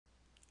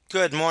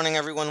Good morning,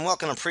 everyone.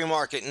 Welcome to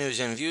Pre-Market News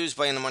and Views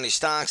by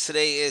InTheMoneyStocks.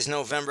 Today is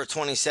November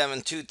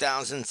 27,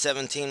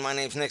 2017. My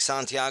name is Nick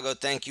Santiago.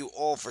 Thank you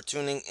all for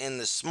tuning in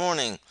this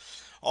morning.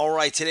 All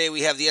right, today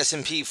we have the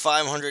S&P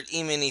 500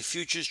 E-mini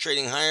futures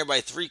trading higher by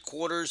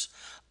 3/4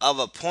 of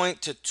a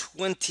point to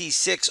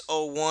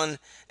 26.01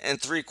 and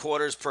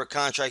 3/4 per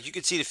contract. You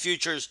can see the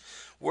futures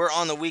were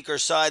on the weaker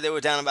side. They were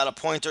down about a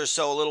point or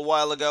so a little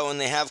while ago, and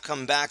they have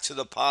come back to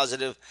the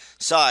positive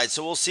side.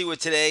 So we'll see what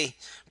today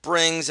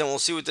brings, and we'll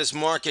see what this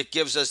market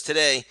gives us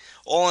today.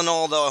 All in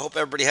all, though, I hope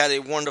everybody had a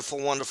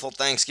wonderful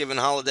Thanksgiving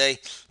holiday,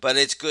 but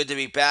it's good to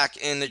be back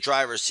in the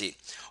driver's seat.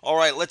 All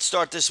right, let's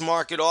start this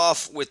market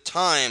off with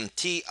Time,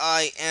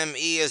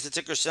 T-I-M-E as the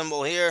ticker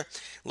symbol here.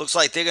 Looks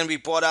like they're going to be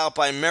bought out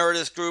by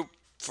Meredith Group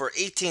for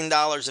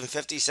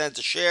 $18.50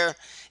 a share.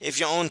 If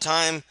you own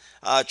Time,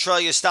 trail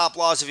your stop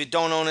loss. If you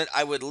don't own it,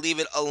 I would leave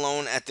it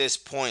alone at this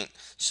point.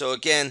 So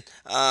again,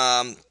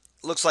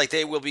 looks like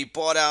they will be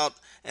bought out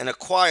and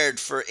acquired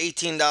for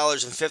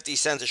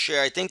 $18.50 a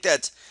share. I think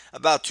that's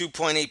about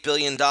 $2.8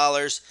 billion.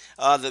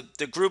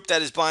 The group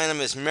that is buying them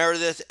is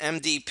Meredith.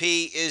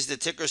 MDP is the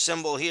ticker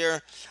symbol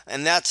here,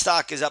 and that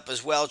stock is up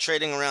as well,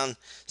 trading around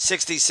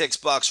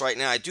 $66 right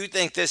now. I do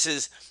think this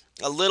is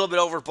a little bit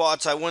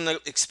overbought, so I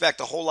wouldn't expect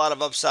a whole lot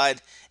of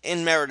upside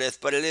in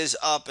Meredith, but it is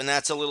up, and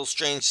that's a little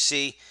strange to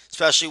see,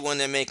 especially when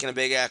they're making a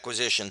big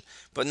acquisition.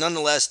 But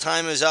nonetheless,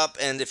 Time is up,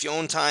 and if you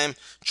own Time,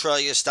 trail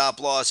your stop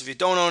loss. If you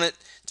don't own it,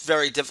 it's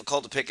very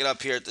difficult to pick it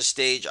up here at this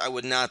stage. I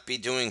would not be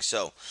doing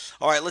so.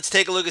 All right, let's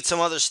take a look at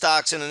some other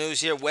stocks in the news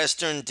here.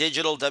 Western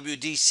Digital,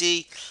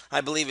 WDC,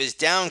 I believe is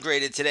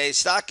downgraded today.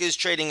 Stock is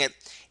trading at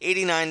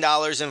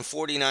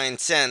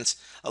 $89.49.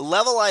 A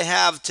level I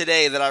have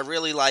today that I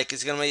really like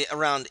is going to be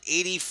around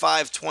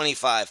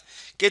 $85.25.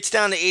 Gets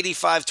down to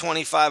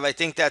 $85.25. I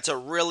think that's a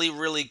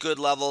really good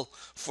level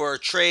for a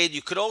trade.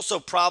 You could also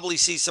probably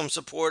see some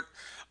support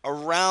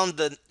around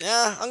the,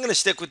 I'm going to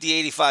stick with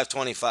the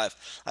 $85.25.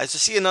 I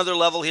see another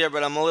level here,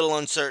 but I'm a little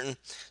uncertain.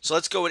 So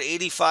let's go with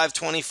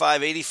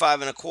 $85.25,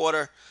 85 and a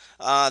quarter.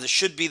 This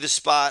should be the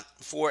spot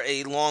for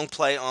a long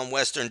play on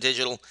Western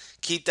Digital.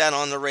 Keep that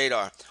on the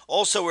radar.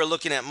 Also, we're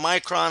looking at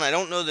Micron. I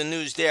don't know the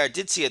news there. I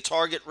did see a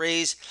target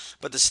raise,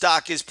 but the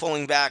stock is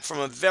pulling back from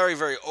a very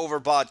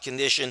overbought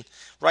condition.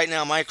 Right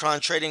now,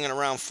 Micron trading at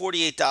around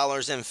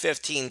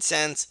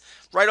 $48.15.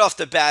 Right off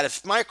the bat,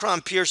 if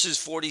Micron pierces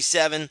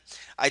 47,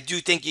 I do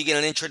think you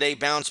get an intraday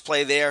bounce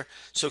play there.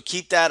 So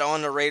keep that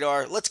on the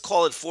radar. Let's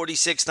call it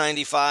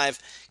 46.95.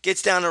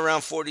 Gets down to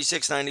around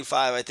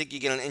 46.95. I think you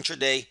get an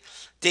intraday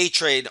day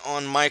trade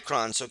on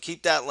Micron. So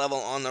keep that level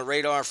on the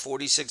radar,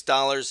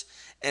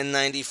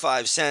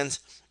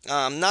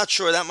 $46.95. Not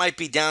sure, that might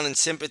be down in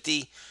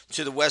sympathy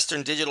to the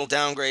Western Digital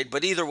downgrade,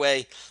 but either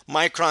way,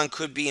 Micron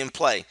could be in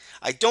play.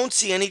 I don't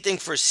see anything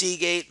for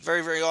Seagate.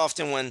 Very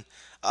often when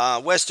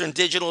Western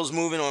Digital is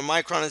moving or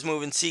Micron is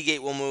moving,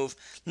 Seagate will move.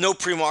 No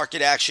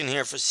pre-market action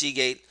here for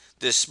Seagate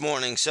this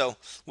morning, so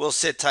we'll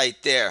sit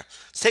tight there.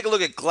 Let's take a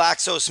look at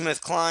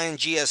GlaxoSmithKline.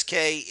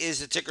 GSK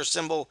is the ticker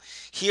symbol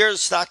here. The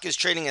stock is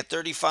trading at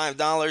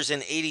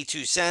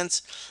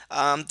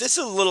 $35.82. This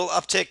is a little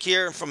uptick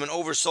here from an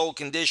oversold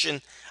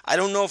condition. I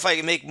don't know if I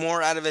can make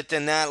more out of it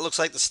than that. It looks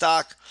like the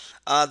stock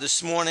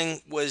this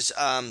morning was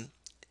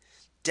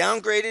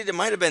downgraded. It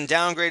might have been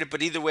downgraded,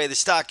 but either way, the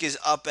stock is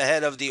up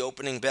ahead of the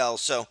opening bell.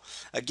 So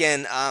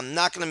again, I'm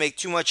not going to make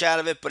too much out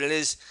of it, but it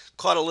is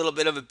caught a little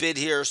bit of a bid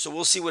here. So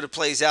we'll see what it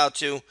plays out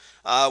to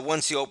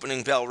once the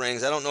opening bell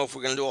rings. I don't know if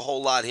we're going to do a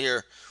whole lot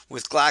here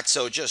with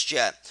Glaxo just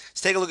yet.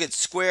 Let's take a look at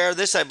Square.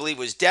 This, I believe,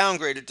 was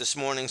downgraded this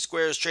morning.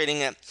 Square is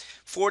trading at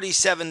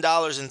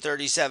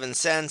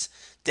 $47.37.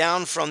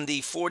 Down from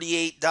the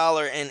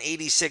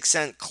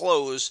 $48.86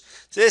 close.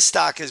 This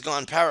stock has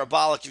gone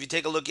parabolic. If you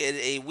take a look at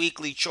a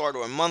weekly chart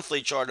or a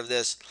monthly chart of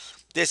this,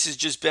 this has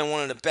just been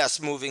one of the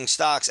best moving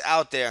stocks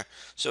out there.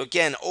 So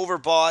again,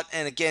 overbought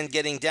and again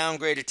getting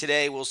downgraded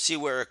today. We'll see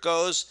where it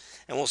goes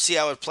and we'll see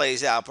how it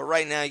plays out. But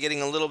right now, you're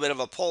getting a little bit of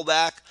a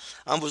pullback.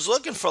 I was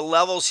looking for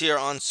levels here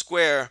on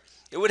Square.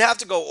 It would have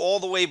to go all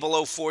the way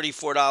below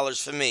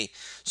 $44 for me.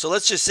 So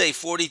let's just say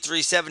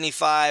 $43.75,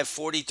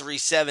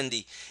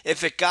 $43.70.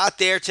 If it got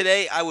there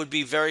today, I would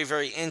be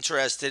very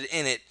interested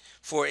in it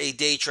for a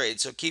day trade.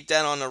 So keep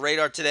that on the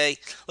radar today.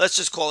 Let's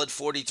just call it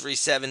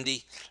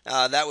 $43.70.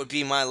 That would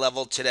be my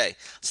level today.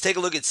 Let's take a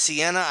look at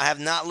Sienna. I have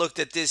not looked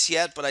at this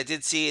yet, but I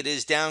did see it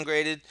is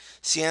downgraded.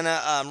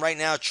 Sienna right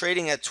now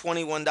trading at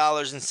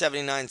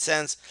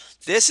 $21.79.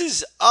 This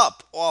is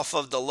up off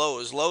of the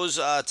lows. Lows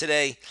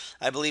today,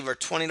 I believe, are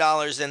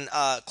 $20 and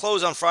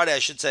close on Friday, I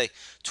should say,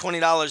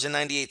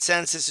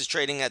 $20.98. This is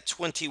trading at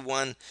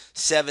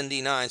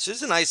 $21.79. So this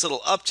is a nice little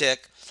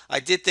uptick.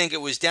 I did think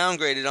it was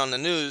downgraded on the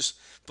news,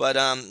 but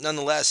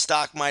nonetheless,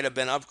 stock might have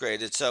been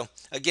upgraded. So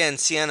again,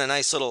 Sienna,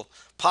 nice little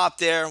pop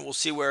there. We'll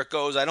see where it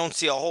goes. I don't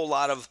see a whole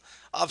lot of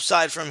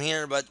upside from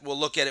here, but we'll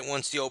look at it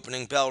once the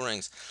opening bell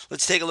rings.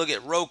 Let's take a look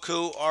at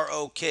ROKU,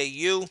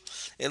 ROKU.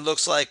 It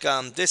looks like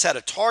this had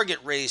a target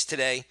raise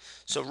today.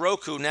 So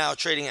ROKU now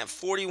trading at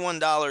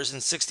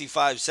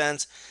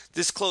 $41.65.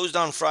 This closed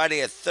on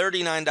Friday at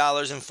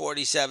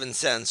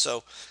 $39.47.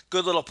 So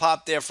good little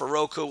pop there for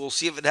ROKU. We'll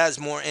see if it has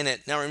more in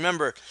it. Now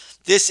remember,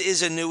 this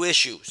is a new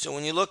issue. So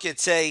when you look at,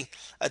 say,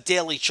 a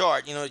daily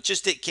chart,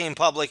 it came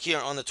public here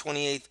on the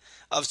 28th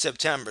of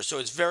September. So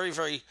it's very,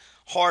 very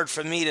hard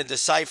for me to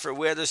decipher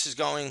where this is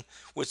going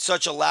with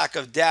such a lack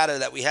of data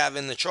that we have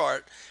in the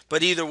chart.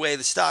 But either way,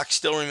 the stock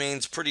still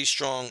remains pretty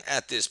strong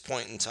at this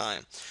point in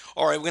time.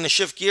 All right, we're going to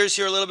shift gears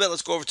here a little bit.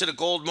 Let's go over to the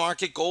gold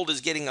market. Gold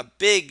is getting a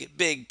big,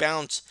 big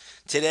bounce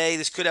today.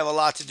 This could have a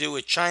lot to do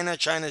with China.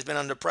 China's been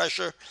under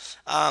pressure.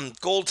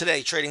 Gold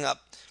today trading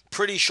up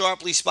pretty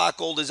sharply. Spot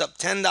gold is up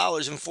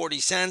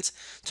 $10.40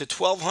 to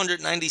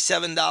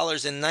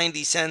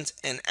 $1,297.90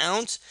 an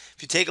ounce.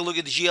 If you take a look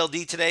at the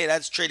GLD today,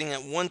 that's trading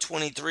at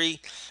 123.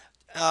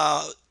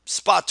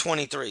 Spot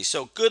 23.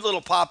 So good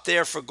little pop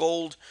there for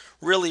gold.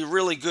 Really,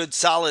 really good,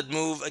 solid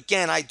move.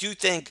 Again, I do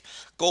think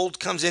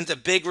gold comes into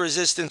big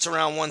resistance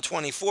around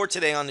 124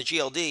 today on the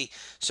GLD.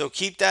 So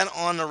keep that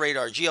on the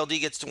radar. GLD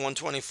gets to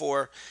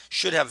 124.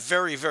 Should have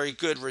very, very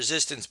good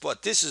resistance.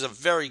 But this is a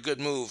very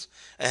good move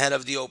ahead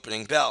of the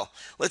opening bell.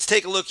 Let's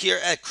take a look here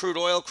at crude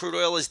oil. Crude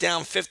oil is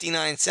down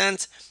 59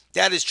 cents.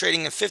 That is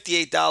trading at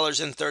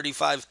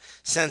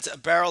 $58.35 a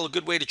barrel. A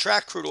good way to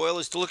track crude oil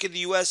is to look at the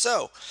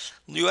USO.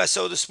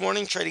 USO this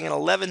morning trading at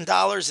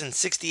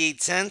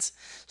 $11.68.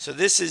 So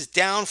this is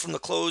down from the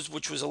close,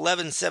 which was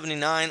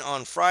 $11.79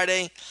 on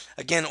Friday.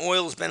 Again,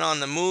 oil's been on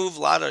the move.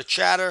 A lot of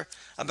chatter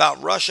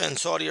about Russia and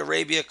Saudi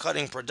Arabia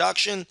cutting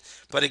production.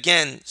 But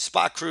again,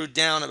 spot crude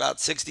down about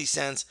 60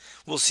 cents.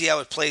 We'll see how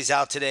it plays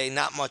out today.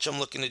 Not much I'm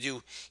looking to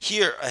do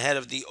here ahead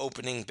of the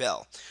opening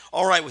bell.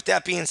 All right, with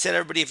that being said,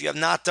 everybody, if you have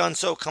not done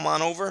so, come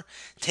on over.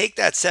 Take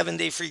that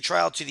 7-day free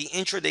trial to the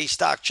intraday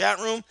stock chat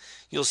room.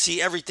 You'll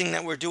see everything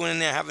that we're doing in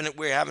there.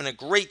 We're having a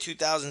great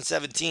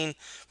 2017.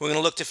 We're going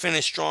to look to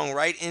finish strong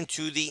right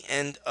into the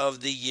end of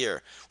the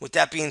year. With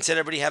that being said,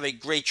 everybody, have a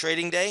great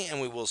trading day,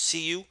 and we will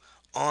see you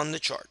on the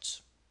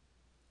charts.